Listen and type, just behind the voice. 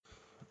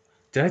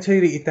Did I tell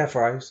you to eat that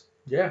fries?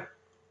 Yeah.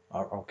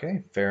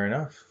 Okay, fair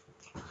enough.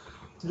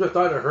 I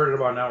thought I heard it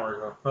about an hour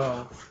ago.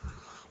 Oh.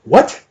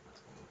 What?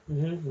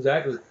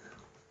 Exactly.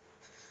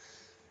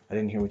 I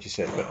didn't hear what you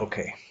said, but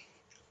okay.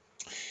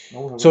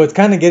 No, So it's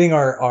kind of getting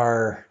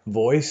our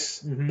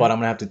voice, Mhm. but I'm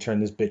gonna have to turn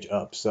this bitch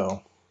up.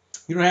 So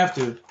You don't have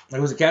to.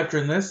 Was it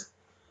capturing this?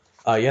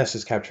 yes,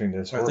 it's capturing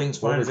this. Are things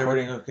fine? Is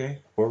everything okay?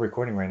 We're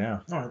recording right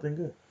now. Oh, I think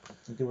good. I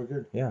think we're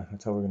good. Yeah,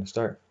 that's how we're gonna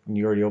start. And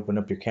you already opened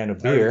up your can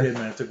of I already beer. did,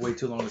 man. It took way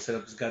too long to set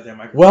up this goddamn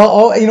microphone.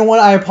 Well, you know what?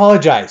 I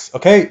apologize.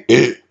 Okay,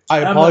 I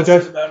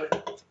apologize. I'm not about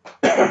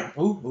it.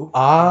 Ooh.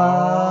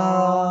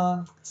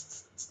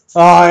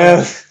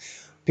 Yeah.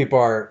 People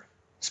are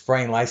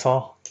spraying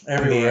Lysol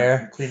Everywhere. in the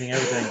air, Cleaning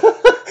everything.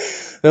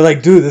 They're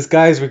like, dude, this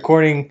guy's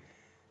recording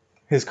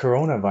his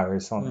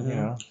coronavirus on, you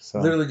know.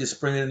 So Literally just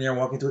spraying it in the air,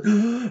 walking to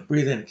it,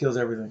 breathe in, kills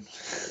everything.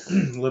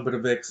 A little bit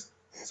of Vicks,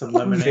 some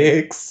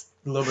lemonade, Vicks.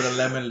 a little bit of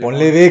lemon.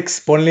 Ponle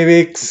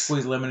Vicks.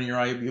 Squeeze lemon in your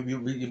eye, you'll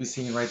be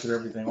seeing right through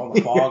everything. All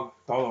the fog,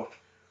 todo.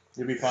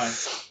 You'll be fine.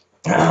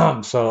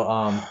 So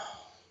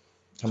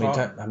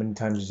how many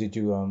times did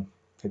you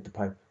hit the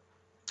pipe?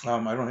 I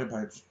don't hit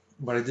pipes,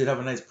 but I did have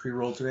a nice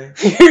pre-roll today.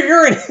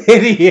 You're an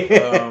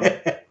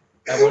idiot.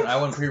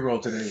 I went pre-roll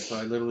today, so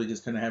I literally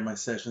just kind of had my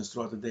sessions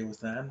throughout the day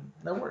with that. And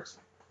that works.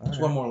 There's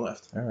one more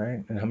left. All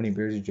right. And how many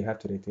beers did you have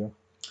today, Theo?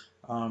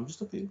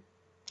 Just a few.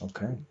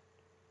 Okay.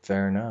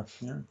 Fair enough.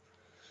 Yeah.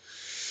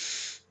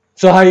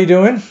 So how you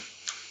doing?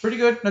 Pretty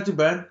good. Not too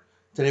bad.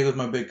 Today was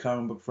my big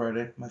comic book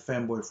Friday, my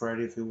fanboy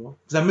Friday, if you will.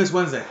 Because I missed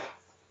Wednesday.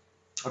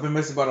 I've been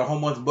missing about a whole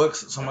month's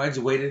books, so I just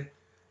waited.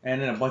 And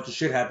then a bunch of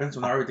shit happened, so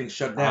now everything's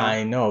shut down.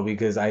 I know,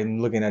 because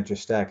I'm looking at your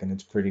stack, and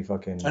it's pretty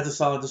fucking... That's a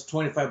solid, there's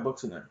 25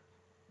 books in there.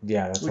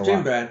 Yeah, that's which a lot.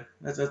 ain't bad.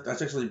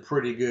 That's actually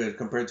pretty good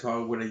compared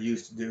to what I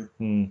used to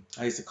do.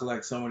 I used to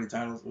collect so many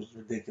titles, it was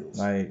ridiculous.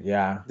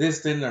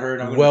 This didn't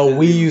hurt. Well,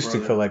 we used to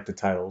collect the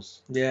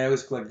titles. Yeah, I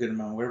always collect a good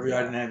amount. Whatever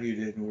I didn't have, you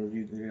did. And whatever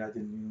you did, I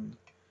didn't.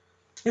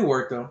 It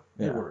worked, though.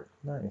 Yeah. It worked.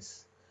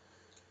 Nice.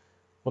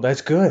 Well,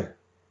 that's good.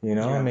 You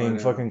know, Yeah, I mean,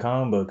 but, fucking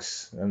comic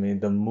books. I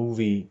mean, the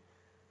movie...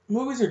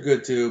 Movies are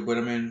good, too, but,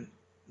 I mean,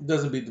 it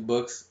doesn't beat the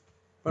books.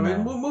 But, I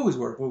mean, movies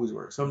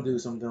work. Some do,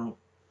 some don't.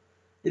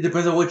 It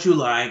depends on what you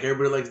like.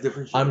 Everybody likes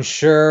different shit. I'm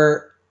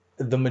sure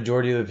the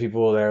majority of the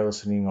people that are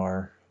listening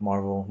are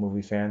Marvel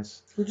movie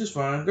fans. Which is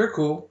fine. They're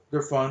cool.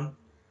 They're fun.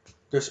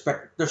 They're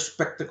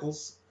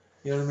spectacles.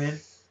 You know what I mean?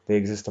 They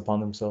exist upon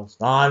themselves.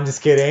 No, I'm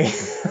just kidding.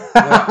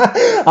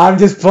 I'm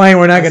just playing.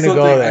 We're not going to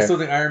go there. I still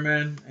think Iron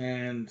Man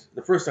and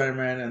the first Iron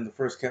Man and the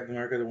first Captain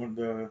America,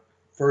 the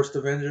first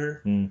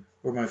Avenger,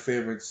 were my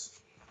favorites.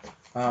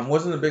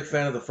 Wasn't a big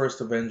fan of the first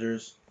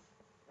Avengers.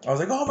 I was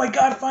like, oh my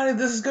god, finally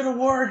this is gonna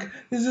work.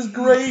 This is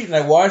great. And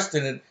I watched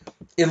it and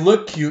it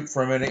looked cute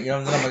for a minute, you know,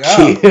 and then I'm like,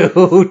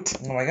 oh.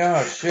 Cute. I'm like,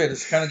 oh shit,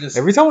 it's kind of just...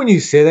 Every time when you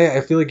say that, I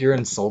feel like you're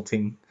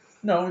insulting.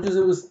 No, it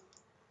was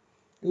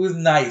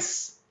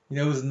nice. You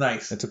know, it was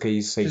nice. It's okay,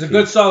 you say she's cute. a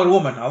good, solid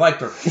woman. I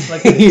liked her.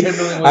 Like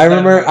I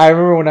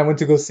remember when I went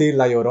to go see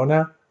La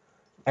Llorona,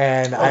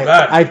 and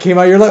I came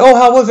out, you're like, oh,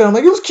 how was it? I'm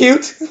like, it was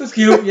cute. It was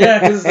cute, yeah,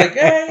 because it's like,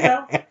 you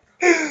know.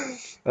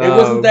 It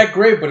wasn't that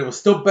great, but it was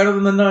still better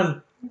than The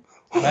Nun.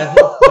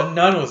 The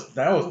Nun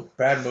that was a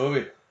bad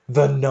movie.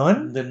 The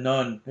Nun? The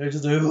Nun. It was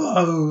just like,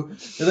 whoa.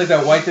 It's like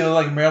that white thing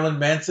like Marilyn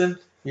Manson.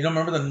 You don't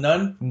remember The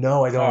Nun?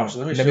 No, I don't. Oh, so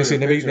let me see.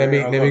 Let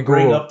me Google.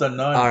 Bring up The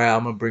Nun. All right,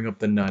 I'm gonna bring up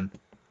The Nun.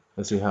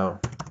 Let's see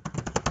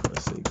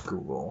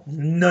Google.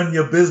 None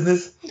your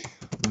business.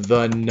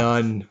 The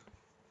Nun.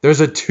 There's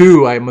a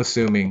 2, I'm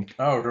assuming.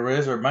 Oh, there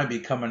is, or it might be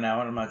coming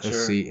out. I'm not sure.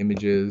 Let's see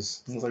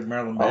images. It looks like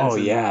Marilyn Manson. Oh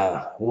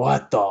yeah.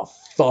 What the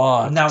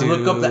fuck? Now dude?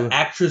 look up the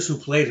actress who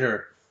played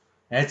her.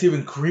 And it's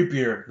even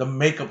creepier. The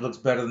makeup looks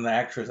better than the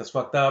actress. That's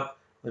fucked up.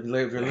 If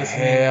you're listening,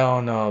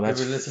 hell no,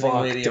 that's fucked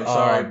lady, I'm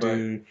sorry,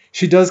 dude.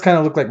 She does kind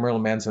of look like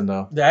Marilyn Manson,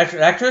 though. The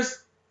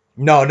actress?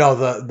 No,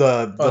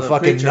 the fucking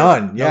preacher.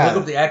 Nun. Yeah. Now look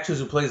up the actress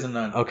who plays the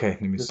nun. Okay,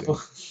 let me see.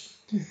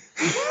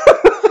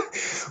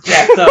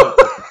 Jacked up.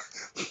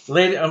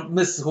 Lady,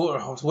 Miss,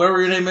 whoever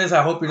your name is,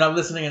 I hope you're not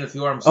listening, and if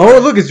you are, I'm Oh, sorry.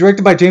 look, it's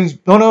directed by James...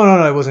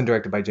 No, it wasn't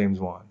directed by James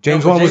Wan.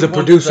 James Wan was a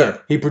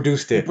producer. He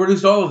produced it. He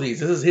produced all of these.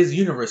 This is his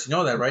universe. You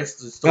know that, right?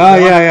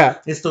 Yeah.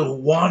 It's the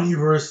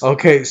Wan-universe.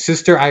 Okay,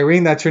 Sister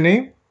Irene, that's her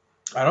name?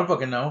 I don't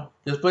fucking know.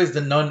 This plays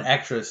the nun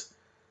actress.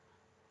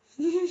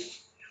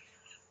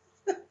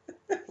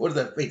 What does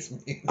that face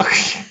mean?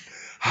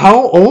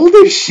 How old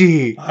is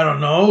she? I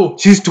don't know.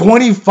 She's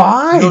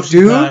 25, no, she's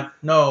dude. Not.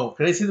 No.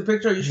 Can I see the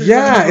picture? Are you sure?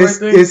 Yeah,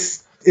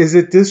 is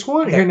it this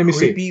one? Here, let me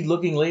see. Creepy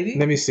looking lady?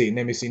 Let me see.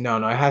 No,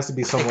 it has to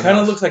be someone else. It kind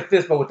of looks like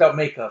this, but without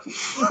makeup.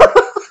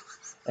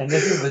 And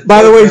this is the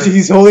By the way,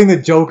 he's holding the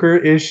Joker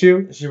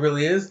issue. She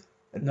really is?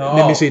 No.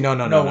 Let me see.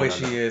 No way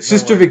she is.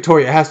 Sister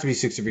Victoria. It has to be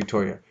Sister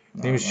Victoria.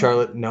 Name is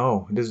Charlotte.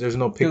 No, there's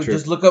no picture. Dude,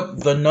 just look up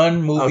the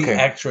Nun movie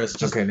actress.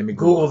 Just let me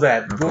Google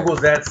that. Okay.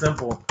 Google's that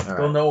simple. Right.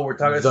 They'll know what we're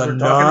talking about. We're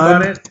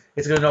talking about it.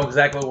 It's gonna know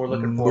exactly what we're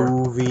looking for.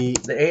 Movie.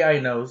 The AI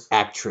knows.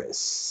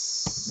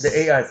 Actress. The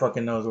AI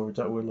fucking knows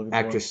what we're looking for.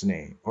 Actress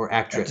name or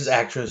actress. Just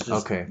actress.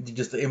 Okay.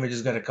 Just the image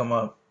is gonna come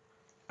up.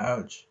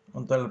 Ouch.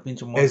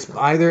 It's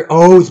either...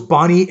 Oh, it's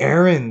Bonnie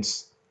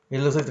Aarons. It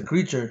looks like the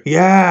creature.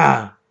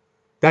 Yeah.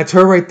 That's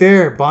her right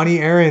there. Bonnie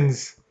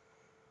Aarons.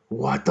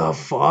 What the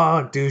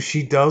fuck, dude?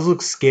 She does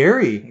look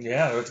scary.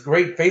 Yeah, it's a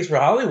great face for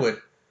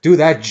Hollywood. Dude,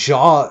 that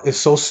jaw is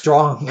so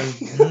strong.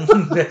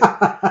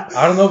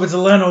 I don't know if it's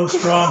Leno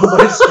strong,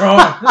 but it's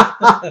strong.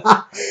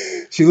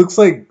 She looks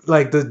like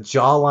the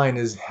jawline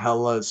is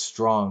hella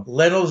strong.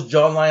 Leno's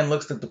jawline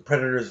looks like the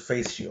Predator's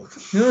face shield.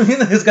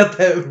 It's got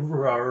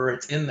that.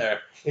 It's in there.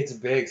 It's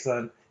big,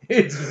 son.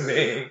 It's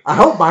big. I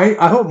hope my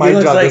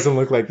jaw doesn't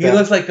look like that. He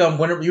looks like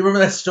whenever you remember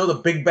that show, The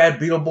Big Bad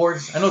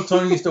Beetleborgs. I know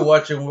Tony used to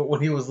watch it when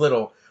he was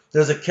little.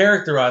 There's a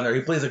character on there.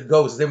 He plays a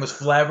ghost. His name was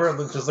Flabber. It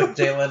looks just like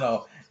Jay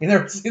Leno. You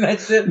never seen that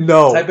shit?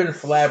 No. Type in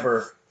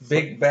Flabber,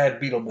 Big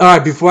Bad Beetleborgs. All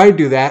right, before I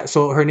do that,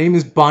 so her name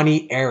is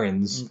Bonnie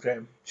Aarons. Okay.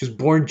 She was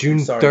born June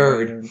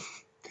 3rd,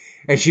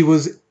 and she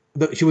was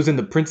in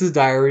The Princess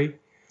Diary,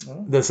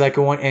 the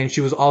second one, and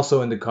she was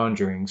also in The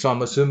Conjuring. So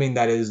I'm assuming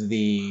that is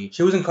the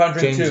she was in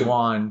Conjuring James 2.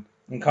 Wan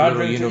in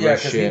Conjuring 2, yeah,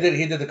 because shit.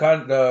 he did the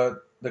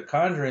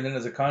Conjuring. Then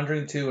there's a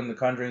Conjuring 2 and the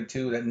Conjuring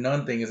 2 that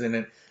nun thing is in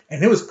it.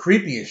 And it was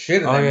creepy as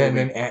shit in that movie. And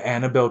then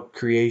Annabelle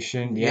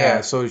Creation.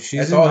 Yeah, so she's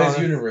That's all his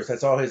universe.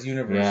 That's all his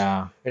universe.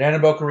 Yeah. And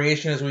Annabelle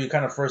Creation is where you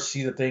kind of first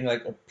see the thing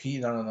like a pea.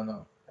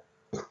 No.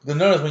 The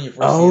nun is when you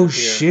first see it. Oh,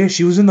 shit.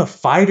 She was in The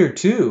Fighter,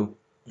 too.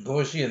 What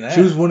was she in that?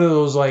 She was one of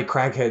those, like,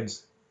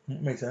 crackheads.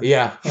 Makes sense.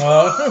 Yeah.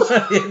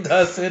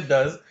 It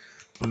does.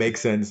 Makes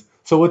sense.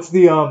 So what's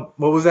the,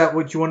 what was that,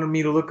 what you wanted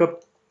me to look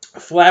up?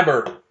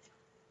 Flabber.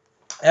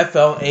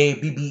 Flabber.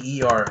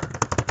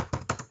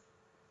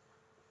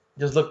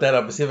 Just look that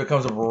up and see if it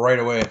comes up right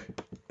away.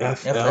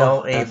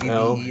 Flabber.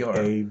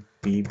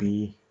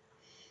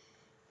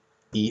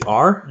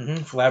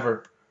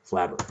 Flabber.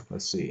 Flabber.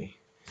 Let's see.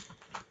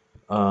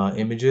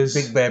 Images.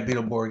 Big Bad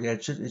Beetleborg. Yeah,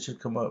 it should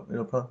come up.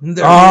 It'll pop.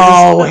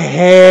 Oh,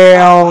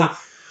 hell.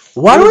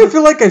 Why do I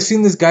feel like I've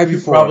seen this guy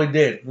before? You probably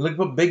did. Look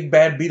up Big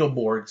Bad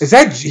Beetleborgs.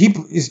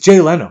 Is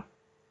Jay Leno?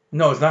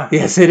 No, it's not.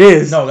 Yes, it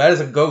is. No, that is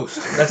a ghost.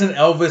 That's an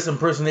Elvis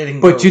impersonating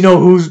ghost. But you know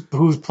who's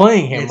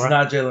playing him, it's right?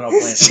 Not Jay Leno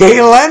playing him. It's Jay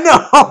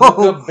Leno!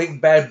 Look up Big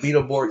Bad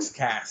Beetleborgs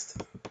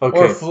cast. Okay.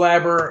 Or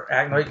Flabber.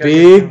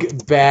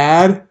 Big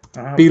Bad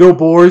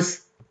Beetleborgs.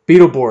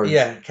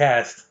 Yeah,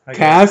 cast.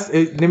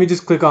 Let me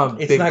just click on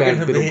Big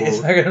Bad Beetleborgs.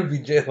 It's not going to be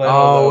Jay Leno.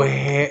 Oh,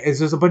 it's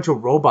just a bunch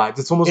of robots.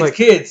 It's almost like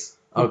kids.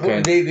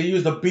 Okay. They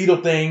use the beetle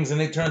things and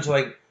they turn into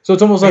like... So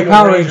it's almost like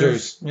Power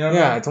Rangers. You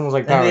know it's almost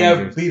like Power Rangers. And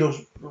they have beetle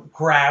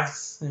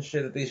crafts and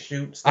shit that they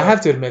shoot. Stuff. I have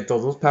to admit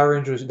though, that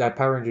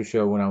Power Ranger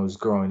show when I was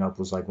growing up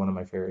was like one of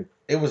my favorite.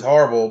 It was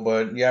horrible,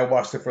 but yeah, I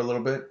watched it for a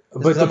little bit.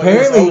 But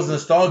apparently, I was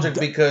nostalgic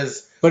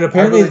because I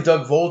really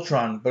dug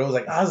Voltron, but it was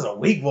like, this is a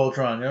weak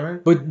Voltron, you know what I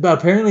But mean?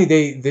 apparently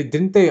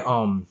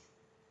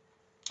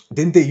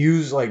didn't they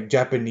use like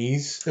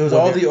Japanese? It was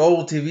all the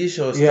old TV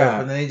show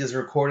stuff, and then they just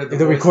recorded the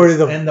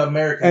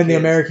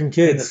American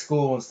kids in the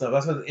school and stuff.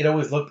 That's what it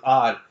always looked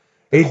odd.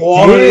 The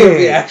quality of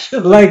the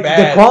action,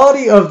 the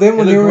quality of them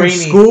when they were in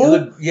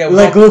school,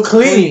 looked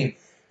clean.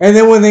 And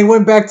then when they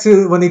when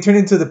they turned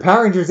into the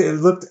Power Rangers, it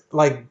looked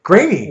like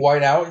grainy,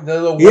 white out, and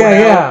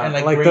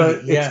like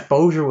the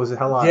exposure was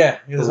hella it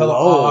was hella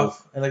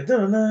off, and we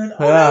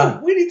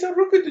need to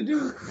look at to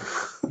do.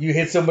 You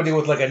hit somebody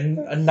with like a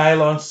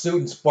nylon suit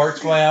and sparks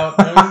fly out.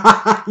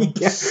 You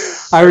know?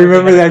 I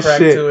remember that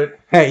shit.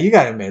 Hey, you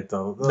gotta admit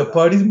though, the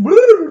party's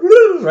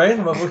right.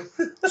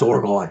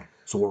 Zordon.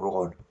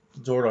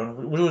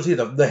 What was he?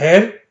 The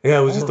head? Yeah,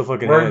 it was just the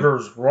fucking head. He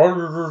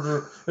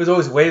was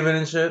always waving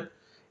and shit.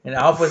 And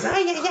Alpha's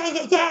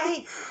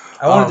I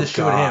wanted to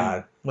shoot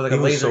him with like a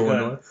laser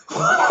gun.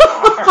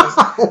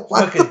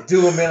 Fucking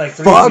do him in like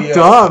 3PO. Fucked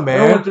up,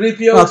 man. Remember when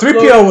 3PO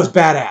exploded? 3PO was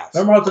badass.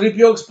 Remember how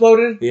 3PO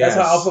exploded? Yes.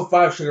 That's how Alpha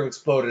 5 should have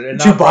exploded. And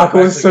Chewbacca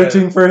was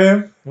searching for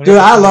him. Dude,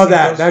 I love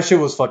that. That shit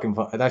was fucking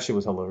fun. That shit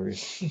was hilarious.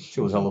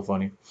 Shit was hella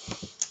funny.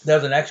 That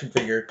was an action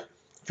figure.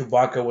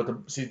 Chewbacca with the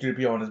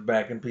C-3PO on his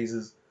back in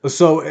pieces.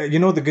 So, you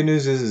know what the good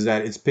news is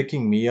that it's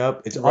picking me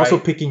up. It's also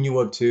picking you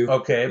up, too.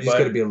 Okay, you just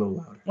got to be a little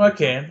louder. Well, I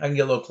can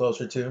get a little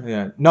closer, too.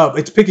 Yeah. No,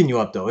 it's picking you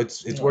up, though.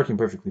 It's working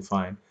perfectly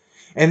fine.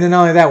 And then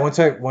not only that,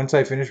 once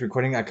I finish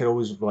recording, I could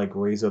always, like,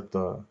 raise up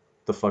the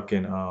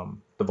fucking,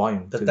 the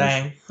volume. The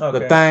thing. Okay.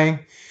 The thing.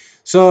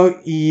 So,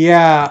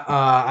 yeah,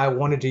 I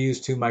wanted to use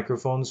 2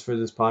 microphones for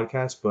this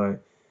podcast,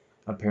 but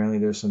apparently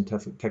there's some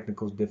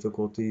technical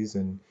difficulties.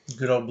 And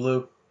good old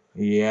Blue.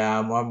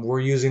 Yeah,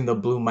 we're using the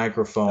Blue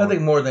microphone. I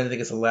think more than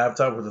anything, it's a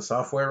laptop with the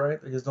software, right?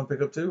 They just don't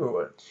pick up too, or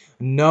what?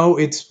 No,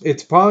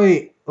 it's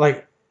probably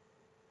like,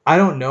 I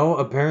don't know.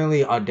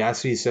 Apparently,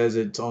 Audacity says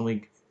you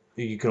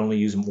can only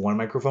use 1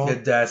 microphone.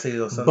 Audacity,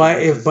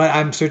 but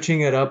I'm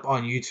searching it up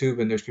on YouTube,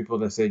 and there's people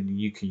that said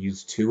you could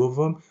use 2 of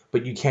them,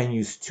 but you can't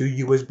use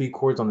 2 USB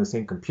cords on the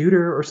same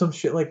computer or some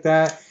shit like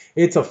that.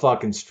 It's a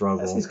fucking struggle.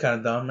 That seems kind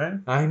of dumb,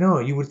 man. I know.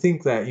 You would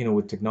think that,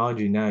 with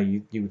technology now,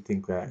 you would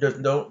think that there's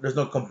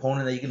no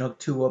component that you can hook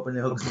 2 up and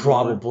it hooks.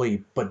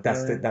 Probably, but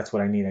that's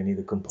what I need. I need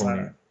the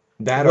component.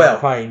 That or I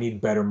probably need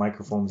better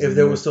microphones. If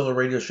there was still a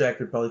Radio Shack,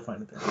 we'd probably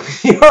find it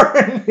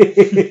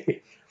there.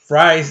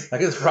 Fry's. I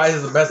guess Fry's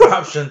is the best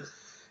option.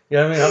 You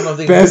know what I mean? I don't know if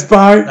they Best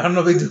Buy. I don't know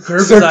if they do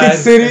curbside. Circuit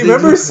City.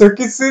 Remember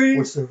Circuit City?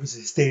 What service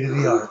is state of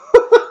the art?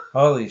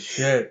 Holy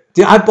shit!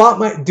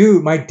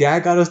 Dude, my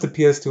dad got us the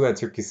PS2 at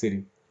Circuit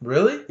City.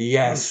 Really?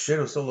 Yes. Oh, shit,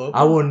 it was so low.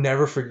 I will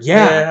never forget.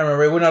 Yeah, I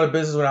remember. It went out of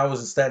business when I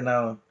was in Staten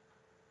Island.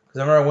 Because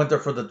I remember I went there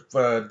for the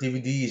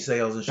DVD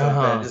sales and shit like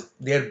that. Just,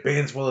 they had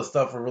bins full of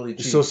stuff for really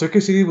cheap. So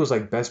Circuit City was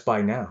like Best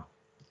Buy now.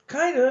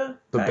 Kinda.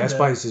 But Best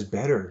Buy is just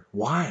better.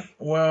 Why?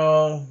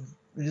 Well,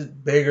 it's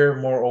just bigger,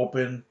 more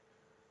open.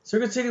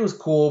 Circuit City was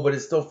cool, but it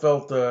still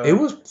felt... it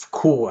was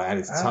cool at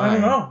its time. I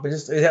don't know. But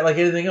just, it had like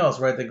anything else,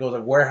 right? That goes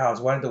like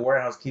warehouse. Why didn't the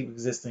warehouse keep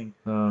existing?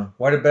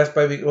 Why did Best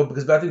Buy... Well,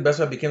 because I think Best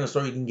Buy became the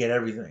store you can get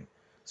everything.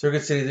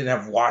 Circuit City didn't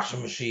have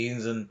washing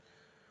machines and...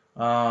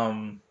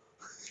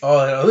 all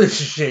that other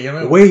shit. You know what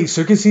I mean? Wait,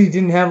 Circuit City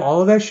didn't have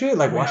all of that shit?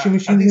 Like washing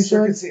machines and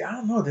Circuit shit? City, I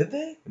don't know, did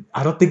they?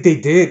 I don't think they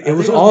did. It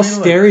was all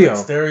stereo. Like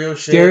stereo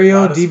shit.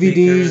 Stereo,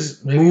 DVDs,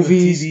 speakers,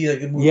 movies. TV,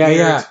 like a movie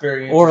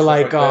experience. Or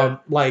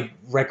like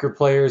record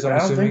players, I'm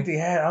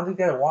assuming. I don't think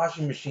they had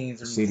washing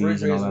machines or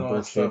CDs and all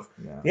that stuff.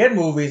 Yeah. They had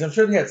movies. I'm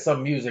sure they had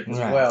some music as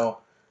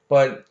well.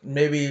 But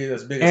maybe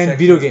as big as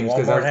video games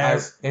because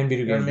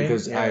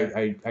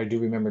I do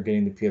remember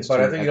getting the PS2. But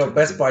I think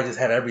Best Buy just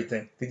had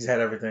everything. They just had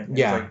everything.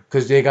 Yeah,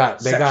 because they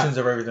got sections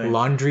of everything.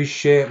 Laundry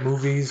shit,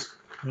 movies,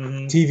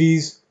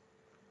 TVs.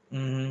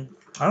 I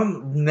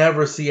don't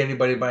never see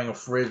anybody buying a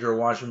fridge or a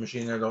washing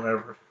machine there. Don't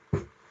ever.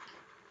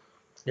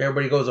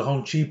 Everybody goes to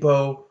Home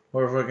Cheapo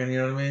or fucking, you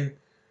know what I mean?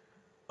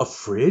 A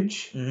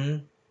fridge?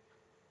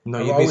 No,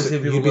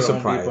 you'd be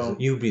surprised.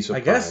 You'd be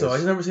surprised. I guess so.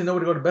 I've never seen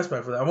nobody go to Best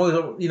Buy for that. I'm always,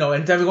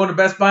 anytime you go to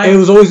Best Buy, it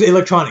was always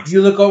electronics.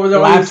 You look over there,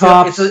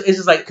 laptops. It's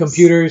just like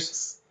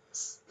computers.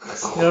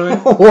 You know what I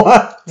mean?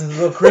 What? There's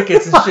little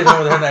crickets and shit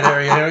over there in that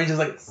area. You know, you're just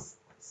like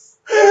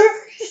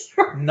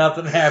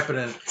nothing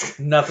happening.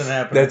 Nothing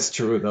happening. That's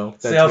true though.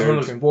 Salesman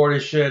looks bored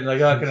as shit. Like,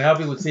 can I help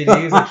you with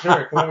CDs? Like,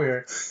 sure, come over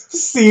here.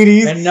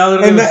 CDs. And now they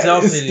don't even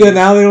sell CDs.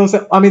 Now they don't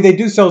sell. I mean, they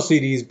do sell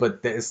CDs,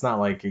 but it's not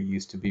like it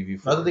used to be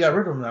before. I think they got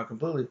rid of them now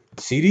completely.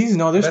 CDs?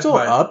 No, they're still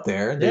up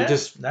there. They're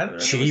just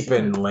cheap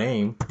and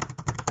lame.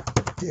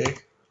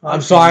 Dick.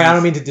 I'm sorry, I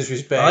don't mean to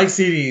disrespect. I like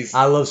CDs.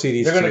 I love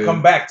CDs. They're gonna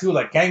come back too,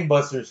 like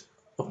gangbusters.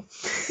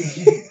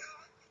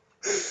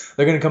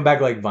 They're gonna come back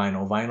like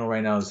vinyl. Vinyl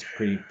right now is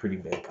pretty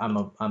big. I'm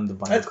the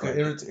vinyl. That's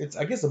good. It's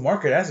I guess the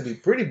market has to be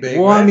pretty big.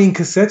 Well, right? I mean,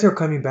 cassettes are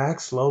coming back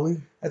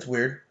slowly. That's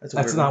weird.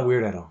 That's not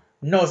weird at all.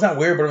 No, it's not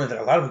weird, but I mean,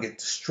 a lot of them get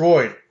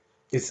destroyed.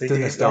 It's the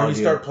nostalgia. When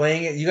you start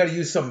playing it, you got to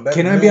use something better.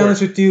 Can I be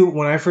honest with you?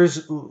 My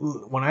first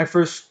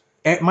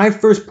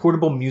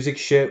portable music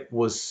shit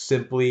was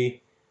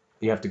simply.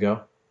 You have to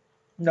go.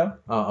 No.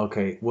 Oh,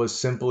 okay. Was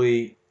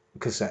simply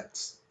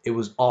cassettes. It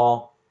was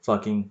all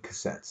fucking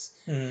cassettes.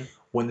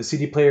 When the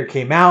CD player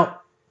came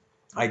out,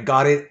 I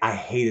got it. I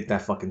hated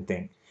that fucking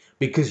thing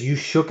because you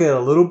shook it a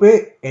little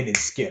bit and it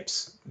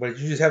skips. But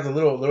you just have the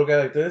little guy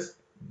like this.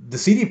 The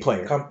CD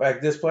player.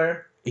 Compact disc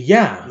player.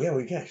 Yeah. Yeah,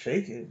 we can't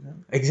shake it.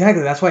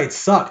 Exactly. That's why it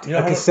sucked.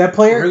 A cassette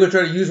player. We're gonna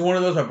try to use one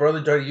of those. My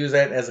brother tried to use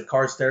that as a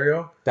car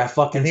stereo. That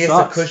fucking sucks. And he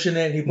has to cushion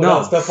it. He put all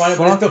the stuff on it,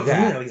 but it's still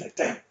clean. He's like,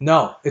 damn.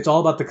 No, it's all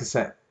about the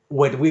cassette.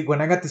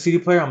 When I got the CD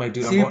player, I'm like,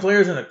 dude, CD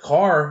players in a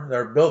car that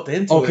are built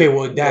into it. Okay,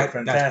 well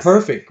that's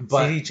perfect.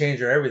 But CD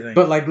changer everything.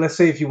 But like, let's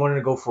say if you wanted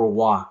to go for a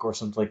walk or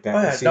something like that.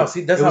 Oh,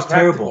 yeah, that's not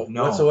terrible.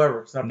 No,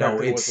 whatsoever. It's not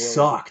practical it whatsoever.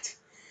 Sucked.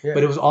 Yeah.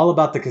 But it was all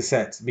about the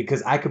cassettes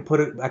because I could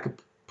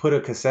put a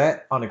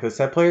cassette on a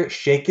cassette player,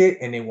 shake it,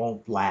 and it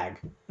won't lag.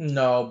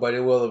 No, but it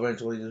will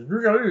eventually just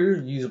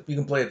you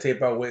can play a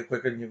tape out way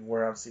quicker than you can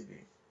wear out CD.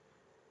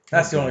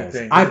 That's the only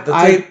thing.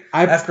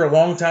 After a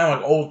long time,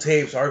 like old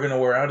tapes are gonna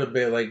wear out a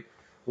bit. Like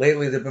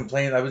lately, they've been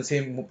playing. I've been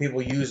seeing people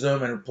use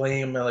them and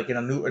playing them like in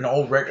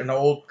an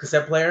old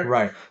cassette player.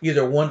 Right.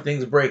 Either one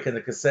thing's breaking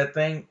the cassette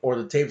thing, or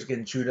the tape's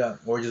getting chewed up,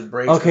 or it just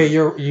breaks. Okay,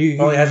 you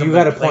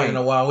got a point in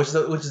a while, which is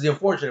the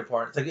unfortunate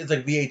part. It's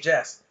like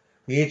VHS.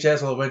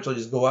 VHS will eventually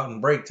just go out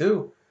and break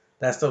too.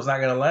 That stuff's not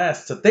gonna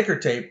last. It's a thicker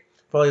tape.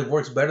 Probably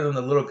works better than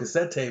the little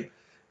cassette tape,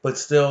 but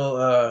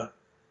still.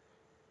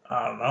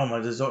 I don't know,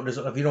 man.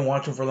 If you don't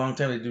watch them for a long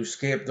time, they do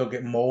skip. They'll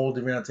get mold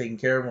if you're not taking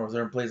care of them, or if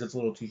they're in a place that's a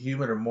little too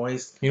humid or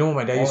moist. You know what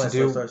my dad used to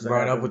do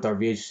growing up with our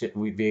VHS?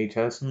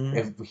 Mm-hmm.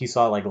 If he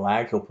saw like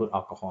lag, he'll put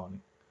alcohol in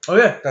it. Oh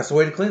yeah, that's the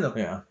way to clean them.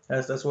 Yeah,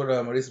 that's what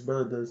Maurice's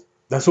brother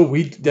does. What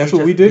we did.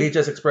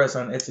 VHS Express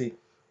on Etsy.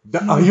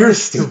 You're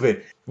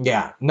stupid.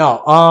 Yeah,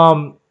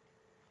 no.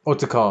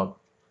 What's it called?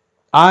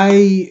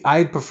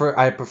 I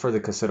prefer the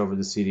cassette over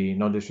the CD.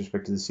 No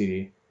disrespect to the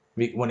CD.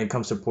 When it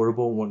comes to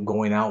portable, when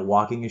going out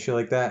walking and shit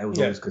like that, it was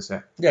always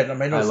cassette. Yeah, no,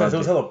 made no sense. It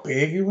was hella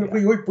big.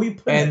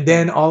 And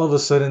then all of a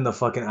sudden, the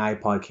fucking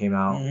iPod came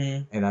out,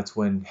 and that's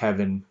when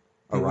heaven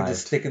arrived. People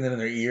just sticking it in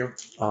their ear.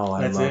 Oh,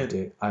 I loved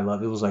it. I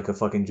loved it. It was like a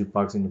fucking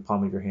jukebox in the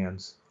palm of your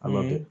hands. I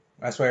loved it.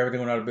 That's why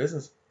everything went out of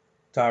business.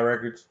 Tower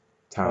Records.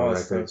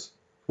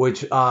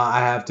 Which I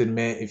have to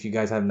admit, if you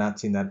guys have not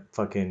seen that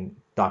fucking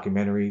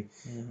documentary,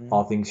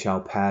 All Things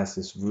Shall Pass,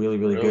 it's really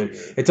good.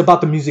 It's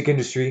about the music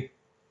industry.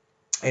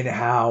 And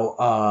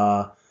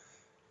how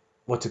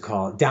what's it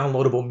called?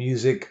 Downloadable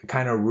music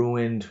kind of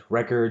ruined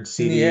records,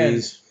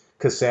 CDs,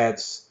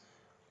 cassettes,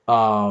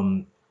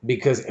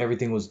 because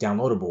everything was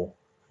downloadable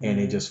and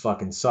it just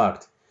fucking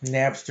sucked.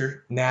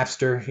 Napster,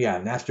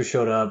 yeah, Napster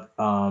showed up,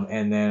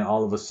 and then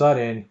all of a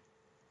sudden,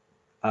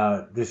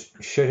 this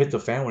shit hit the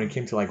fan when it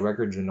came to like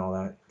records and all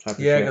that type of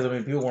shit. Yeah, because I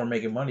mean, people weren't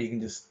making money. You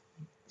can just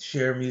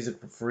share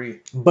music for free.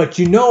 But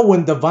you know,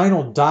 when the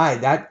vinyl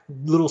died, that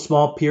little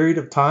small period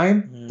of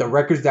time, the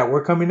records that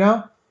were coming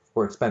out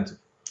were expensive.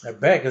 I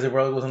bet, because there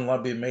probably wasn't a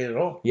lot being made at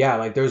all. Yeah,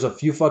 like there's a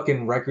few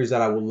fucking records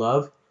that I would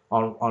love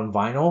on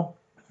vinyl,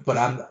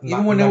 but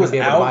even when it was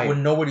out,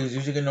 when nobody was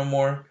using it no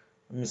more.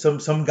 I mean,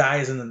 some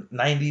guys in the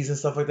 90s and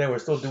stuff like that were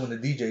still doing the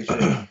DJ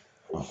shit.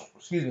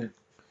 Excuse me.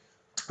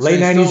 Late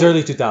 90s,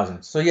 early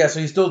 2000s. So yeah,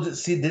 so you still did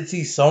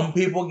see some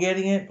people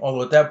getting it,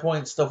 although at that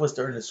point stuff was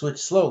starting to switch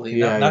slowly,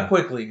 not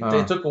quickly.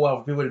 It took a while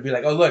for people to be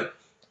like, oh look,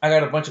 I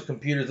got a bunch of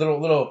computers,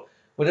 little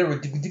whatever,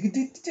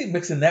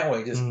 mixing that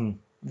way. Just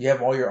you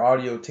have all your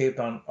audio taped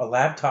on a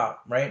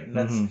laptop, right? And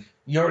that's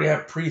you already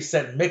have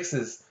preset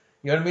mixes.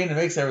 You know what I mean? It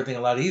makes everything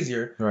a lot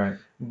easier. Right.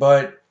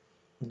 But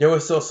there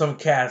was still some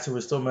cats who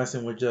were still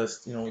messing with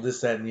just this,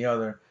 that, and the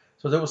other.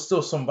 So there was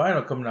still some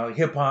vinyl coming out, like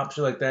hip hop,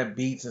 shit like that,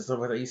 beats and stuff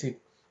like that. You see.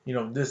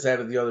 This, that,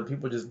 or the other.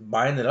 People just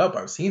buying it up.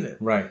 I've seen it.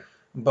 Right.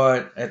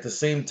 But at the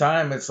same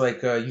time, it's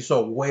like you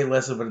saw way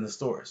less of it in the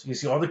stores. You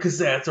see all the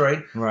cassettes,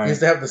 right? Right. You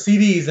used to have the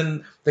CDs,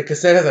 and the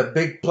cassette has a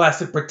big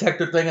plastic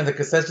protector thing, and the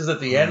cassette's just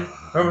at the end.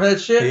 Remember that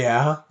shit?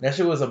 Yeah. That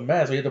shit was a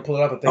mess. You had to pull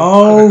it out the thing.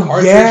 Oh, the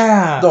cartridge,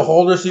 yeah. The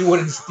holder so you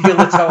wouldn't steal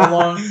it how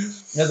long.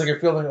 It's like you're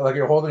feeling like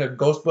you're holding a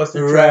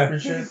Ghostbuster trap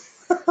and shit.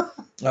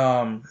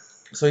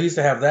 So you used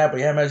to have that,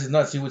 but yeah, man, it's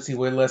nuts. You would see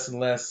way less and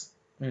less,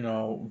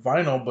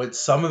 vinyl, but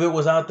some of it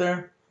was out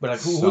there. But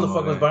like, who the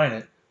fuck was buying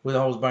it? Who the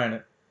hell was buying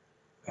it?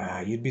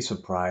 You'd be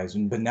surprised.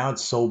 But now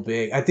it's so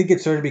big. I think it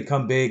started to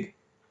become big,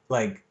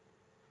 like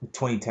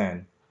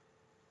 2010,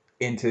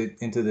 into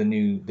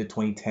the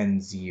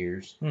 2010s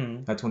years.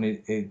 That's when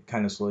it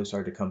kind of slowly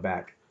started to come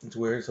back. It's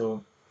weird.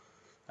 So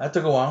that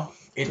took a while.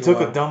 It took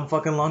a dumb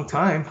fucking long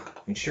time.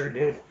 It sure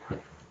did.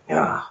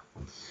 Yeah.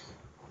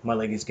 My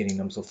leg is getting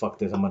numb, so fuck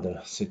this. I'm going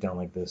to sit down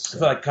like this. So. I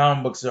feel like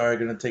comic books are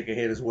going to take a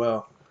hit as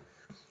well.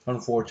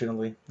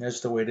 Unfortunately, that's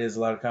just the way it is. A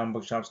lot of comic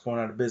book shops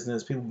going out of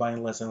business. People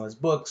buying less and less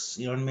books.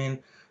 You know what I mean?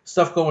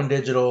 Stuff going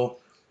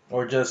digital,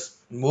 or just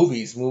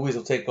movies. Movies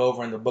will take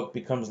over, and the book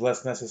becomes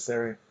less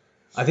necessary.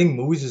 I think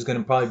movies is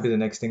gonna probably be the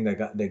next thing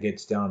that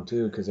gets down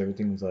too, because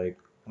everything's like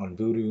on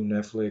Vudu,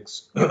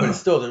 Netflix. Yeah, but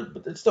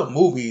it's still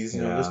movies.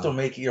 They're still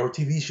making or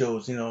TV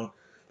shows.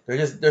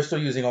 They're still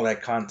using all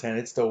that content.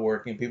 It's still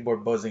working. People are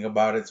buzzing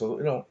about it, so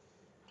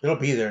it'll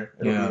be there.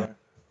 It'll be there.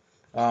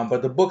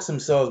 But the books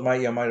themselves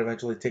might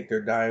eventually take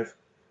their dive.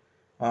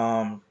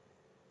 But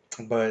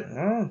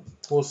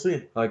we'll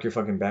see. I like your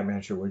fucking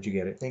Batman shirt. Where'd you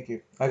get it? Thank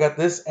you. I got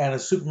this and a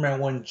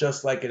Superman one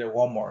just like it at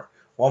Walmart.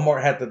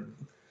 Walmart had the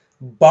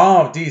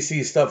bomb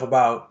DC stuff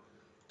about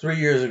 3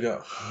 years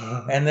ago.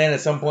 And then at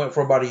some point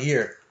for about a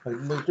year.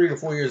 Like 3 to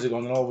 4 years ago.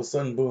 And then all of a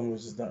sudden, boom, it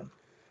was just done.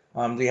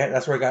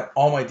 That's where I got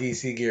all my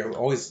DC gear.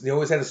 They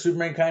always had a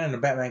Superman kind and a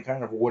Batman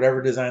kind of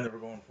whatever design they were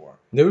going for.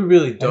 They were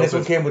really dope. And this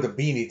one came with a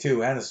beanie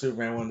too, and the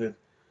Superman one did.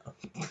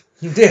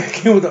 Yeah,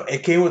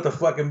 it came with a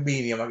fucking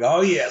beanie. I'm like,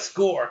 oh yeah,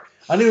 score.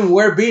 I didn't even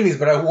wear beanies,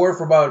 but I wore it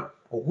for about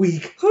a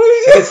week.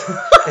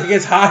 It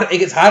gets hot. It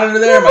gets hot under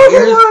there. My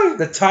ears,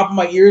 the top of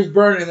my ears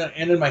burn, and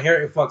then my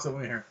hair it fucks up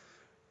my hair.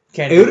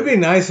 It would have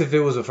been nice if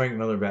it was a Frank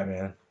Miller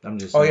Batman. I'm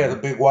just. Oh yeah, the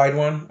big wide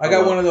one. I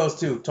got one of those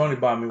too. Tony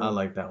bought me one. I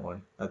like that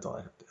one. That's all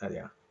I have.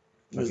 Yeah.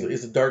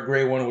 It's a dark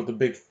gray one with the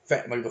big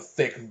fat, like the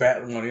thick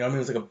bat one. You know what I mean?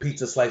 It's like a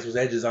pizza slice with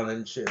edges on it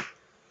and shit.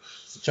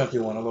 It's a chunky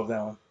one. I love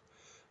that one.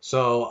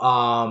 So,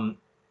 I'm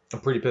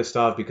pretty pissed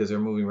off because they're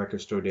moving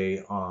Record Store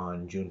Day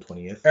on June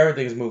 20th.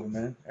 Everything's moving,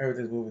 man.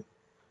 Everything's moving.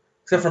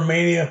 Except for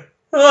Mania.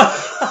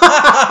 I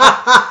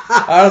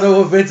don't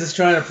know what Vince is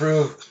trying to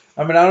prove.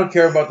 I mean, I don't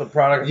care about the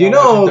product. You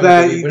know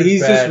that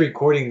he's just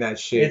recording that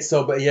shit. It's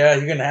so bad. Yeah,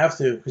 you're going to have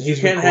to. Because you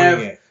can't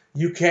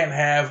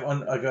have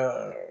like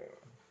a...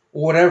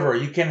 whatever.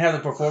 You can't have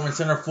the Performance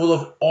Center full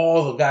of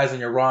all the guys on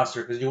your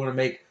roster because you want to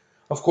make...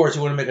 Of course,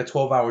 you want to make a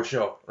 12-hour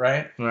show,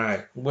 right?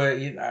 Right. But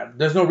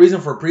there's no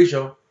reason for a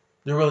pre-show.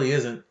 There really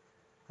isn't.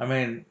 I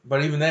mean,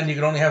 but even then, you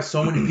can only have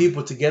so many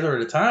people together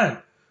at a time.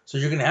 So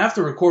you're going to have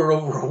to record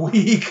over a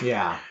week.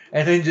 Yeah.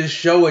 And then just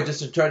show it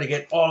just to try to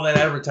get all that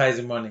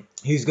advertising money.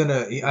 He's going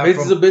to...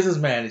 Vince is a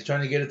businessman. He's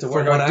trying to get it to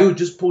work. Dude,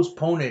 just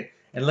postpone it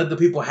and let the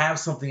people have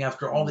something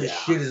after all this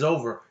shit is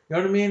over. You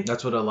know what I mean?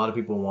 That's what a lot of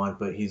people want,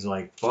 but he's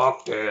like,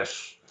 fuck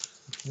this.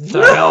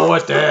 The hell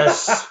with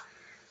this.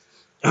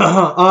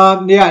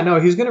 Yeah, no,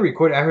 he's gonna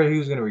record it. I heard he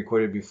was gonna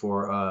record it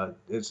before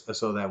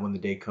so that when the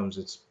day comes,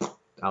 it's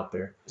out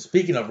there.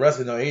 Speaking of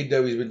wrestling, though,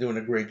 AEW's been doing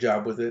a great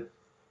job with it.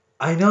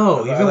 I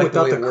know, even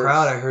without the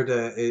crowd, I heard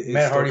that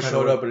Matt Hardy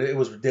showed up, and it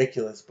was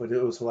ridiculous, but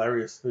it was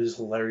hilarious. It was just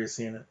hilarious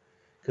seeing it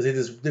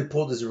because they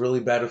pulled this really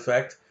bad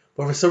effect,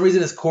 but for some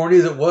reason, as corny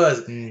as it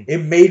was,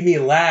 it made me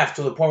laugh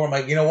to the point where I'm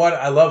like, you know what?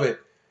 I love it.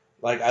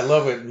 Like I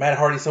love it. Matt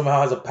Hardy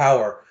somehow has a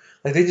power.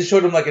 Like they just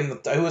showed him like he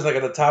was like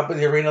at the top of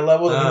the arena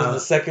level, and he was in the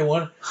second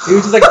one. He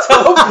was just like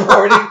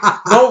teleporting,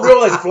 no real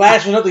like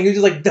flash or nothing. He was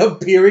just like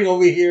appearing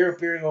over here,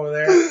 appearing over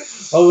there.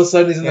 All of a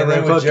sudden he's in the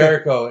ring with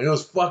Jericho, and it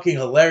was fucking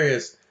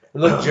hilarious.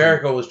 Look,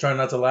 Jericho was trying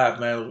not to laugh,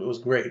 man. It was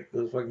great. It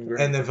was fucking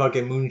great. And then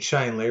fucking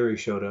Moonshine Larry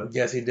showed up.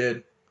 Yes, he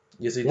did.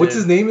 What's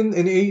his name in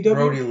AEW?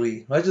 Brody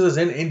Lee. That's just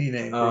his indie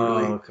name.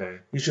 Brody Lee. Okay.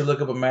 You should look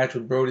up a match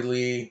with Brody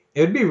Lee.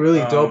 It'd be really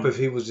dope if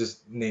he was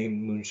just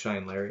named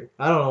Moonshine Larry.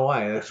 I don't know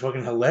why. That's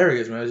fucking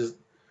hilarious, man. It's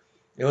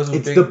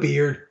the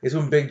beard. It's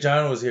when Big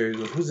John was here. He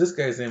goes, "Who's this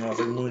guy's name?" I was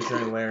like,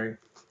 "Moonshine Larry."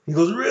 He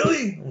goes,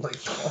 "Really?" I'm like,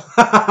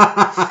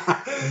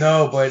 "Oh."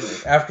 No, but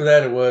after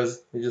that,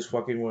 it just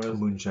fucking was.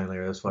 Moonshine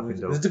Larry. That's fucking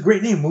dope. It's a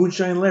great name,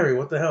 Moonshine Larry.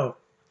 What the hell?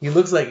 He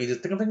looks like he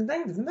just.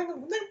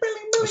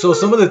 So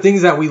some of the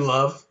things that we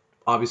love,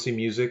 obviously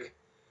music,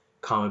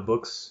 comic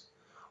books,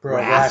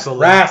 wrestling,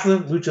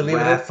 lucha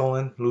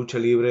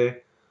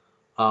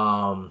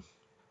libre,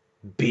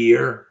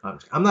 beer.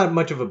 I'm not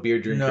much of a beer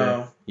drinker.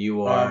 No,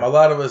 you are. A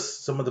lot of us,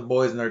 some of the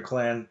boys in our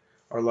clan,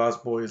 our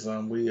Lost Boys,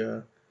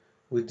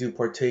 we do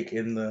partake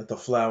in the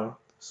flower.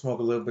 Smoke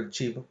a little bit of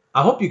Chiba.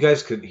 I hope you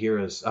guys could hear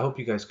us. I hope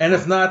you guys could. And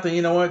if not, then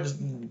you know what? Just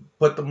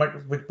put the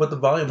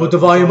volume up. Put the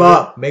volume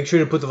up. Make sure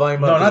to put the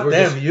volume up. No, not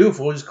them. You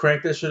fool. Just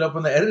crank that shit up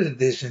on the edited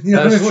edition. You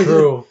know That's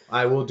true.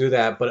 I will do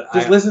that. But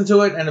just listen to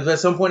it, and if at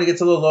some point it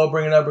gets a little low,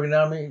 bring it up, bring it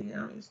down.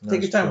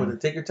 Take your time with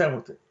it. Take your time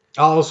with it.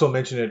 I'll also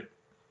mention it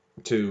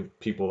to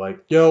people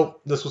like, yo,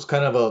 this was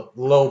kind of a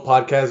low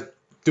podcast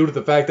due to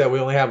the fact that we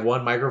only have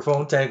one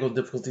microphone. Technical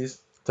difficulties,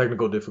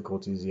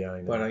 yeah. I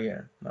know. But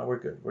yeah, no, we're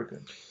good.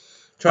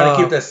 Trying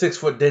to keep that 6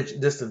 foot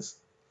distance.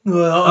 Shut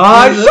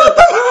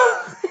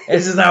the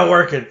It's just not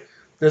working.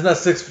 There's not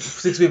six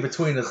feet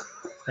between us,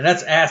 and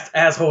that's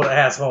asshole to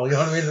asshole. You know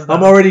what I mean?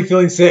 I'm already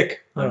feeling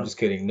sick. No. I'm just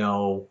kidding.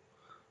 No,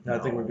 I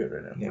think we're good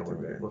right now. Yeah, we're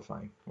good. We're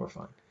fine.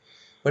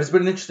 But it's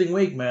been an interesting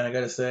week, man. I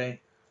gotta say,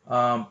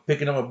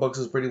 picking up my books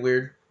is pretty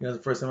weird. You know, the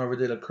first time I ever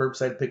did a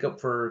curbside pickup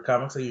for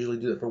comics. I usually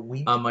do that for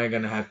weeks. I might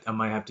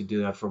have to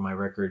do that for my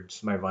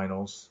records, my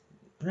vinyls.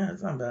 Yeah,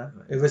 it's not bad.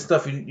 If it's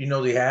stuff you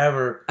know they have,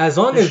 or as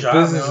long as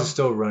business is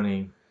still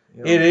running.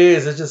 You know, it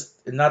is. It's just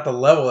not the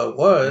level it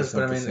was.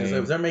 But I mean,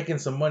 if they're making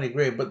some money,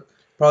 great. But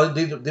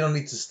probably they don't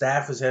need to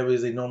staff as heavy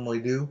as they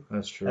normally do.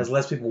 That's true. As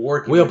less people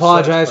working. We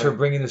apologize for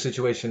bringing the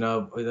situation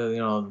up. You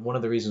know, one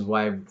of the reasons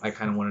why I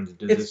kind of wanted to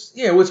do this.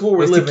 Yeah, it's what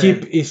we're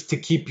living. Is to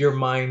keep your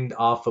mind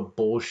off of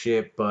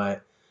bullshit,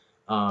 but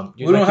we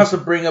don't have to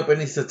bring up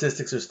any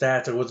statistics or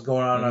stats or what's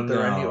going on out there,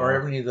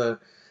 or any of the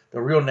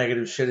real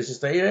negative shit. It's just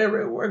that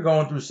we're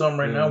going through something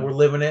right now. We're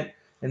living it,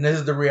 and this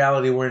is the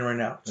reality we're in right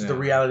now. It's the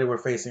reality we're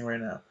facing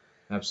right now.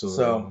 Absolutely.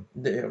 So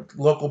the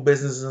local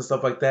businesses and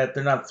stuff like that,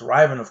 they're not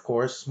thriving, of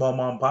course, small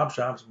mom and pop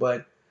shops,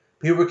 but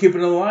people are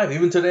keeping it alive.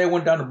 Even today, I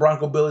went down to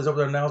Bronco Billy's over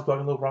there now. It's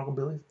talking little Bronco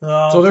Billy's.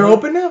 So they're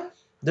open now?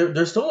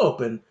 They're still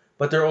open,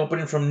 but they're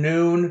opening from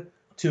noon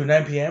to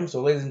 9 p.m.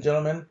 So, ladies and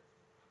gentlemen,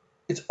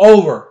 it's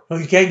over.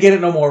 You can't get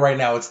it no more right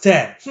now. It's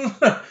 10.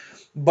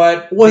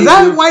 But was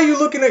that why you're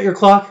looking at your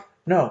clock?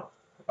 No.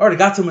 I already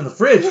got some in the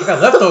fridge. I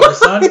got leftovers,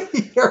 son.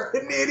 You're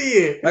an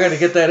idiot. I got to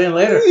get that in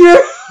later.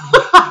 Yeah.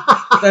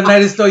 That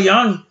night is still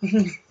young. You're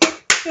a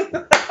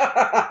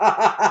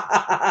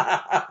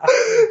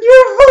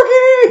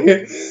fucking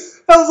idiot.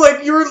 I was like,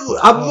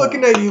 I'm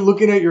looking at you,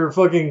 looking at your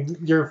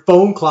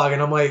phone clock,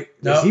 and I'm like,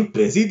 is he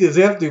busy? Does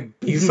he have to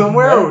be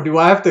somewhere, or do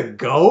I have to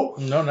go?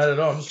 No, not at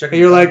all. I'm just checking.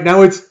 And you're like,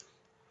 now it's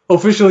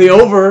officially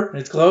over.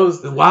 It's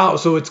closed. Wow.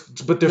 So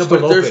but they're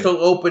still open. They're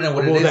still open, and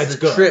what it is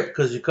the trip,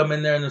 because you come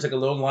in there and there's like a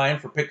little line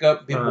for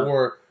pickup.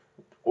 People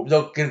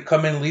can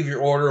come in, leave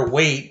your order,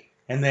 wait,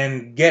 and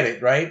then get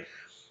it, right?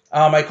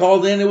 I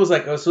called in. It was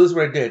like, so this is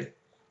what I did.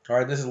 All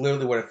right, this is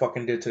literally what I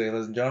fucking did today,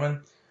 ladies and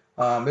gentlemen.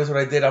 This is what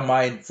I did on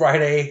my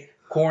Friday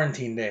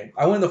quarantine day.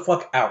 I went the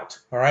fuck out.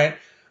 All right,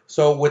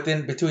 so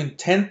between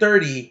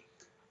 10:30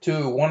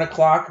 to 1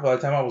 o'clock, by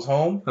the time I was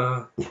home,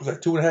 was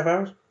that 2.5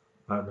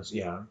 hours?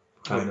 Yeah,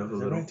 kind of a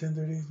little.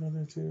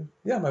 10:30,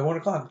 yeah, by 1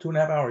 o'clock,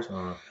 2.5 hours.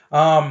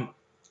 I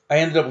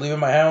ended up leaving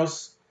my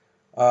house.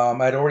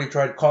 I'd already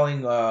tried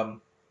calling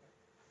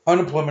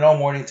unemployment all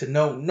morning to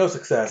no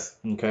success.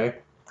 Okay.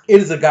 It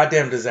is a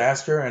goddamn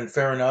disaster, and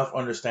fair enough,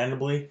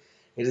 understandably.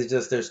 It is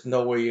just there's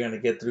no way you're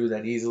gonna get through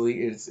that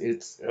easily.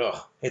 It's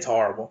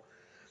horrible.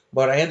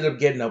 But I ended up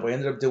getting up. I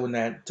ended up doing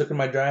that. Took in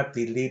my drive,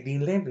 driving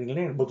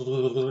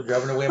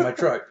away in my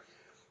truck.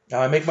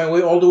 I make my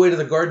way all the way to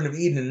the Garden of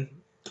Eden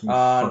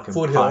on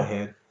Foothill.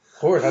 Of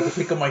course, I have to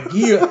pick up my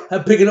gear.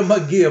 I'm picking up my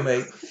gear,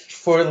 mate,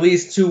 for at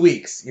least 2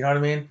 weeks. You know what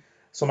I mean?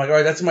 So I'm like, all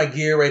right, that's my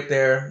gear right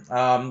there.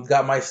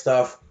 Got my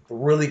stuff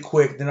really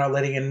quick. They're not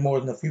letting in more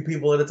than a few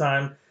people at a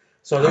time.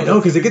 So I know,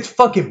 because it gets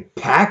fucking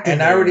packed.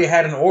 And I already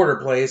had an order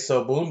placed,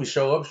 so boom, we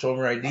show up, show them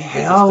your ID,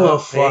 hella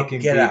fucking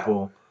get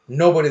people. Out.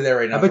 Nobody there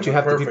right now. I bet you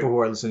half the people who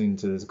are listening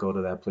to this go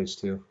to that place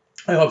too.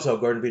 I hope so.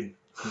 Garden Bean.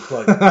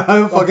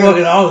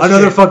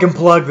 Another fucking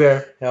plug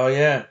there. Hell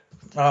yeah.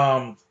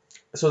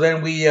 So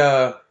then we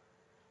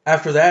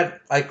after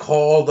that, I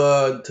called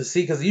to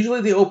see, because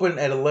usually they open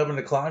at 11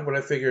 o'clock, but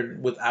I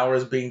figured with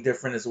hours being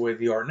different as the way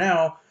they are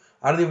now,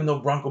 I don't even know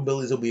Bronco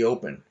Billy's will be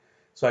open.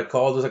 So I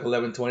called, it was like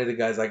 11:20. The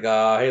guy's like,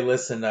 hey,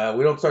 listen,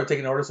 we don't start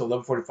taking orders till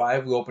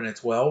 11:45. We open at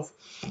 12.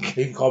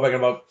 You can call back in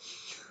about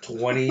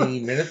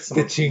 20 minutes.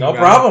 Like, no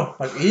problem.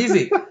 Like,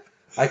 easy.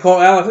 I call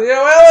Alex. Yo,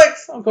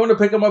 Alex, I'm going to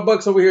pick up my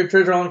books over here at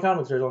Treasure Island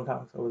Comics. Treasure Island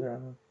Comics over there.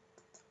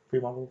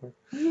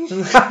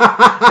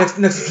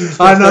 next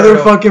Another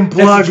fucking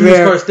plug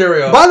there.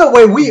 Stereo. By the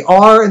way, we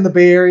are in the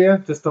Bay Area.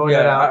 Just throwing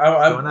that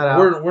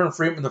out.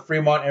 We're in the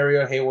Fremont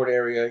area, Hayward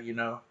area. You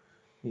know,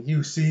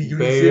 UC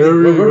Bay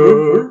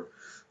Area.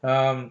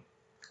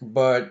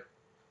 But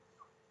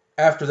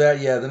after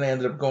that, then I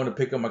ended up going to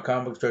pick up my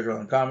comics, Treasure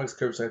Island Comics,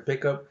 curbside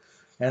pickup,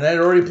 and I had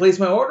already placed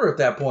my order at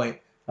that point.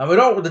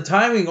 The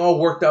timing all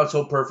worked out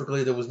so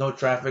perfectly. There was no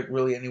traffic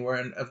really anywhere,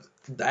 and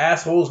the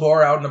assholes who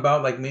are out and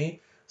about like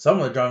me. Some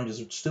of the driving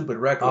just stupid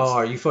reckless. Oh,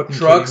 are you fucking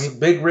trucks, kidding me?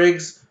 big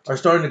rigs are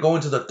starting to go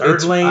into the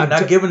third lane,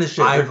 not giving a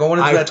shit. They're going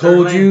into that third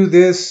lane. I told you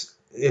this.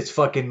 It's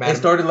fucking Mad. It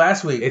started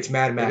last week. It's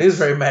Mad Max. It is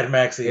very Mad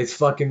Maxy. It's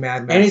fucking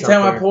Mad Max.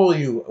 Anytime I pull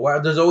you,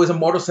 there's always a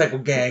motorcycle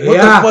gang. What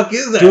the fuck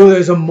is that? Dude,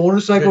 there's a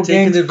motorcycle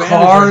gang.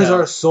 Cars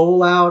are so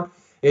loud.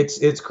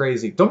 It's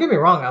crazy. Don't get me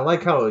wrong. I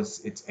like how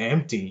it's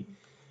empty.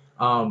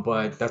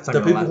 But that's not the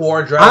gonna people last. Who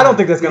are driving. I don't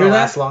think that's gonna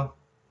last long.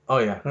 Oh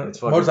yeah, it's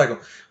fucking motorcycle.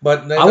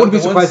 But I wouldn't be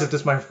surprised if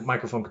this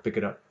microphone could pick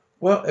it up.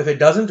 Well, if it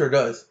doesn't or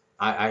does.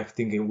 I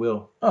think it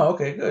will. Oh,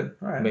 okay, good.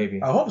 All right.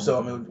 Maybe. I hope so.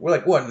 I mean, we're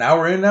like, what, an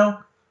hour in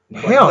now?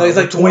 Hell, it's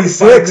like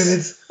 26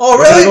 minutes. Oh,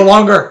 really?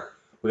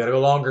 We gotta go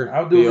longer.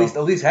 I'll do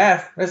at least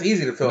half. That's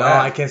easy to fill half.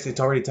 No, I can't stay.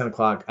 It's already 10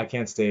 o'clock. I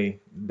can't stay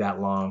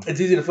that long.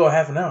 It's easy to fill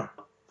half an hour.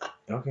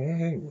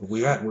 Okay,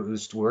 we're at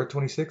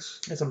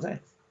 26? That's what I'm saying.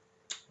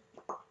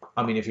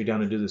 I mean, if you're down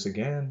to do this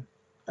again.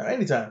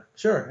 Anytime.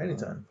 Sure,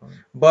 anytime.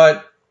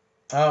 But...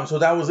 so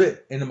that was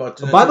it.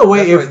 By the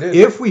way,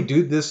 if we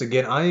do this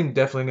again, I am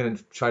definitely going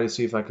to try to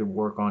see if I could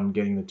work on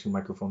getting the 2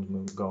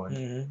 microphones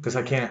going. Because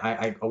I can't.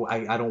 I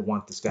don't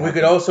want this to happen. We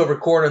could also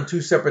record on 2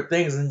 separate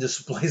things and just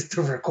splice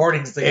the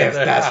recordings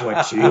together. If that's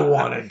what you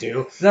want to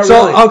do. Not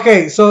really.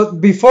 Okay. So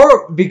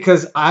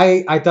because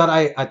I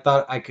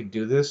thought I could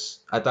do this.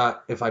 I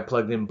thought if I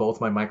plugged in both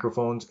my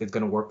microphones, it's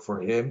going to work for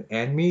him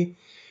and me.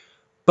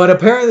 But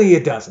apparently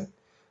it doesn't.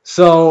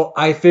 So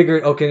I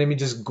figured, okay, let me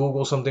just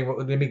Google something.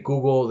 Let me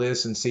Google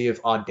this and see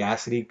if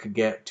Audacity could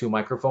get 2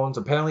 microphones.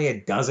 Apparently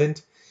it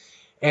doesn't.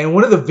 And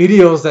one of the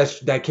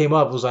videos that came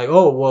up was like,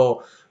 oh,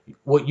 well,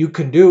 what you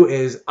can do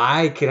is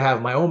I could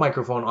have my own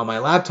microphone on my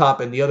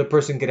laptop and the other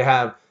person could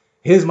have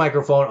his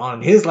microphone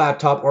on his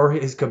laptop or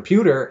his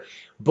computer,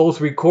 both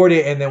record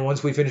it. And then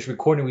once we finish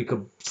recording, we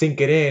could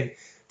sync it in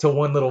to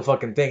one little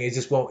fucking thing.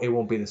 It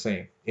won't be the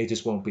same. It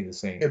just won't be the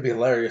same. It'd be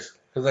hilarious.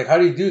 Because, like, how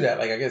do you do that?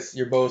 Like, I guess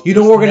you're both... You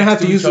know we're going to have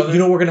to use... You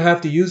know we're going to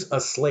have to use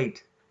a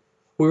slate.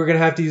 We were going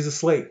to have to use a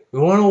slate.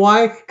 You want to know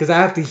why? Because I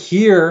have to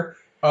hear...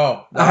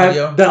 Oh,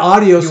 the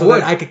audio so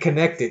that I could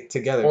connect it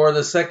together. Or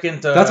the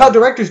second... That's how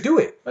directors do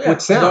it.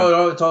 With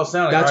sound. It's all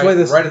sound. That's why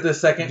this... Right at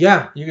this second.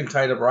 Yeah. You can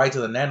tie it up right to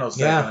the nanosecond.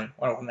 Yeah.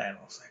 Well,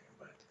 nanosecond,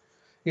 but...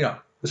 You know.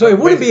 So it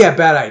wouldn't be a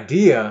bad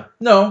idea.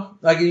 No.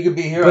 Like, you could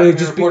be here. But it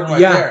just recording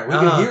there. We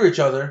can hear each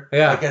other.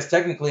 Yeah. I guess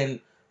technically... And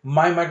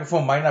my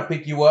microphone might not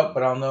pick you up,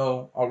 but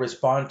I'll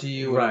respond to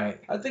you. Right.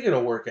 I think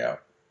it'll work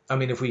out. I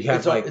mean, if we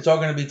have it's all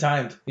going to be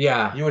timed.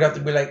 Yeah. You would have to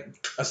be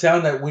like a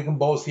sound that we can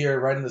both hear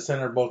right in the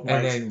center of both mics.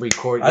 And then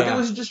record. I think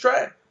we should just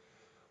try it.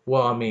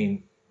 Well, I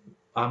mean,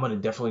 I'm going to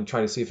definitely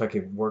try to see if I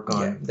could work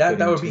on that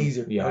would be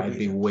easier. Yeah, it'd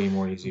be way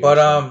more easier.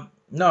 But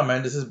no,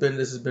 man, this has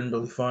been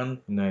really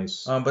fun.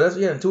 Nice. But that's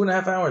in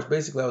 2.5 hours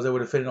basically I was able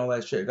to fit in all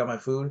that shit. Got my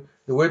food.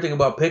 The weird thing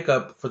about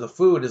pickup for the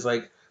food is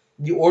like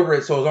you order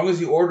it, so as long as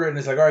you order it and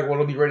it's like, all right, well,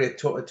 it'll be ready at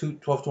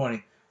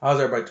 12:20. I was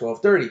there by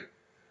 12:30.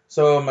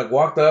 So I'm like,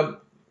 walked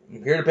up,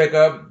 I'm here to pick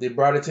up. They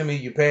brought it to me.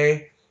 You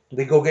pay.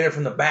 They go get it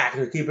from the back.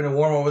 They're keeping it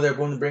warm over there.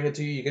 Boom, they bring it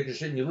to you. You get your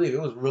shit and you leave.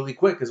 It was really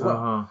quick as well.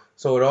 Uh-huh.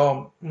 So it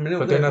all.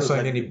 But they're not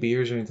selling any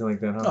beers or anything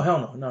like that, huh? Oh,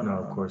 hell no. No,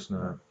 of course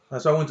not.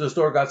 So I went to the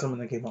store, got some,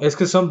 and then came home. It's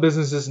because some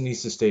businesses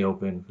needs to stay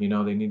open. You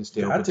know, they need to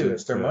stay open.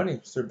 It's their money.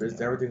 It's their business.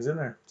 Everything's in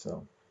there.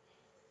 So.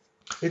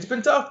 It's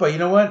been tough, but you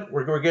know what?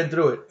 We're getting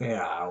through it.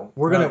 Yeah,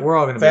 we're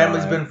all gonna.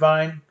 Family's been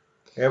fine.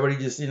 Everybody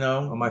just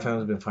Well, my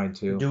family's been fine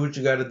too. Do what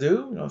you got to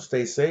do.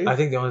 Stay safe. I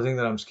think the only thing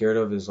that I'm scared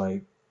of is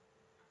like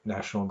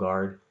National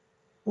Guard.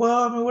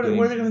 Well, I mean, what are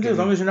they gonna do? As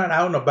long as you're not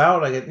out and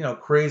about, like at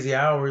crazy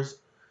hours,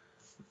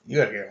 you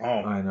gotta get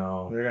home. I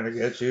know. They're gonna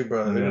get you,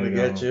 bro. They're gonna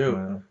get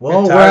you.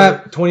 Well, we're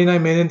at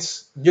 29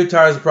 minutes. Your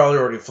tires are probably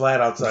already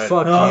flat outside.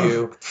 Fuck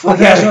you. Fuck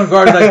National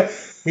Guard's like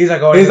he's not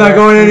going. He's not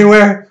going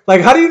anywhere.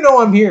 Like, how do you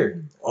know I'm here?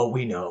 Oh,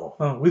 we know.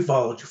 Oh, we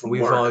followed you from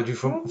work. Followed you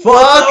from...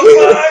 Fuck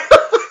you!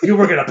 You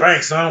work at a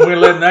bank, son. We're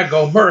letting that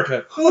go.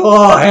 America.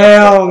 Oh,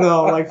 hell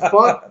no. Like,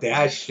 fuck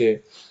that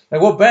shit. Like,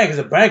 what bank? Is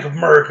it Bank of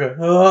America?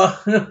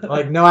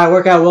 Like, no, I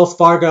work at Wells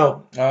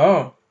Fargo.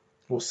 Oh.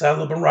 We'll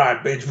saddle up and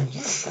ride, bitch.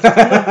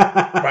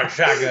 Ride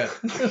shotgun.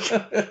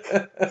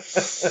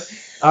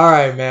 All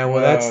right, man.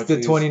 Well, that's Oh, the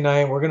jeez.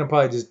 29. We're gonna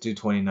probably just do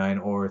 29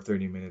 or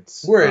 30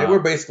 minutes. We're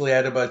basically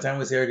at it by the time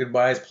we say our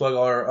goodbyes. Plug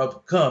all our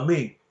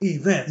upcoming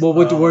events. Well,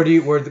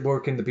 where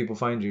can the people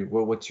find you?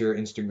 What's your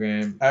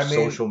Instagram, I mean,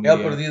 social El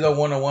media? Perdido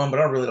 101, but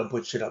I really don't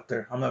put shit up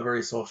there. I'm not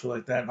very social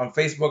like that. On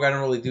Facebook, I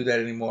don't really do that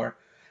anymore.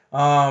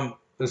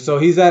 So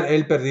he's at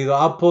El Perdido.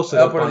 I'll post it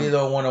El up on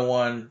Perdido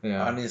 101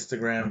 yeah, on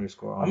Instagram.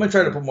 underscore. I'm gonna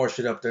try to put more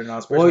shit up there now,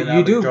 especially Well, now you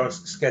I've been do.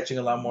 sketching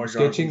a lot more.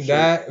 Sketching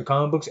that,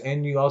 comic books,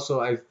 and you also,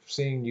 I've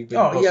seen you've been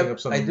Oh posting yeah, up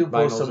some I do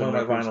post vinyls some and of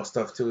my records. vinyl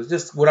stuff too. It's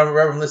just whatever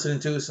I'm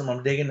listening to, some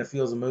I'm digging that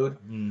feels the mood.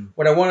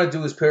 What I want to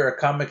do is pair a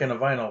comic and a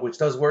vinyl, which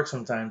does work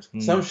sometimes.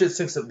 Some shit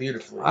syncs up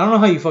beautifully. I don't know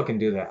how you fucking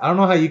do that. I don't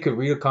know how you could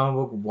read a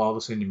comic book while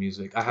listening to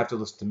music. I have to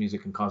listen to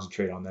music and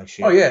concentrate on that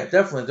shit. Oh yeah,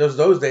 definitely. There's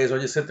those days where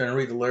I just sit there and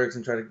read the lyrics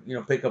and try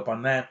to pick up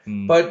on that.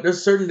 But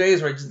there's certain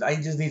days where I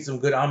just need some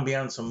good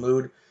ambiance, some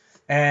mood.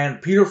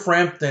 And Peter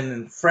Frampton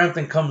and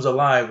Frampton Comes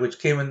Alive, which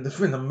came in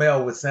the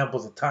mail with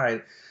samples of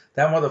Tide.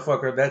 That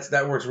motherfucker,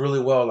 that works really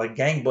well, like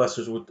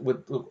gangbusters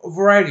with a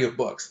variety of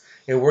books.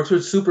 It works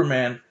with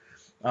Superman.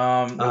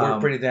 It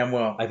worked pretty damn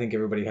well. I think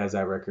everybody has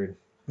that record.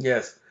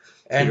 Yes.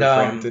 Peter And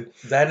Frampton.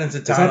 That and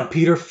Zatanna. Is that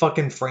Peter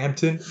fucking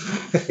Frampton?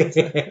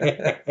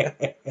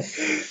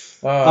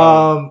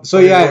 So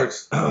yeah,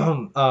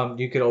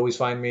 you could always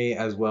find me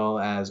as well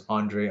as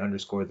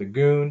Andre_the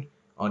Goon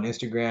on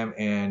Instagram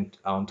and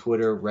on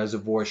Twitter,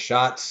 Reservoir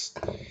Shots.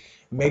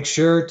 Make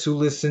sure to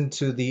listen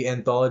to the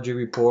Anthology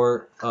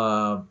Report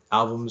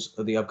albums,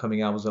 the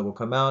upcoming albums that will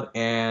come out,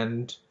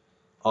 and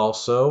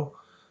also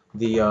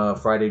the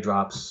Friday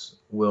drops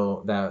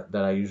that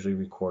I usually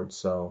record.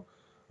 So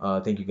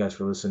thank you guys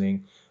for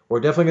listening. We're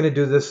definitely going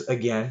to do this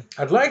again.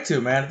 I'd like to,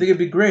 man. I think it'd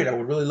be great. I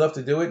would really love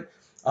to do it.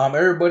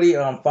 Everybody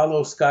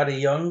follow Scotty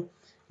Young.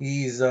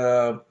 He's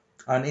on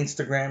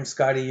Instagram.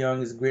 Scotty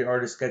Young is a great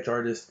artist, sketch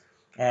artist.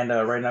 And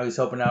right now he's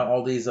helping out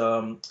all these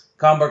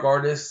comic book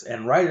artists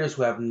and writers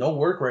who have no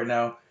work right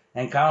now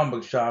and comic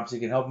book shops. You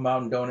can help them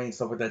out and donate and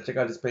stuff like that. Check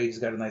out his page. He's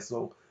got a nice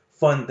little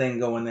fun thing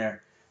going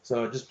there.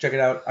 So just check it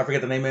out. I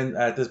forget the name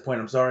at this point.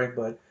 I'm sorry,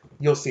 but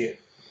you'll see it.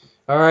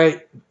 All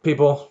right,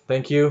 people.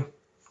 Thank you.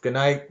 Good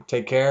night.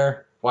 Take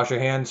care. Wash your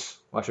hands.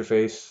 Wash your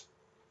face.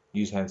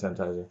 Use hand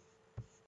sanitizer.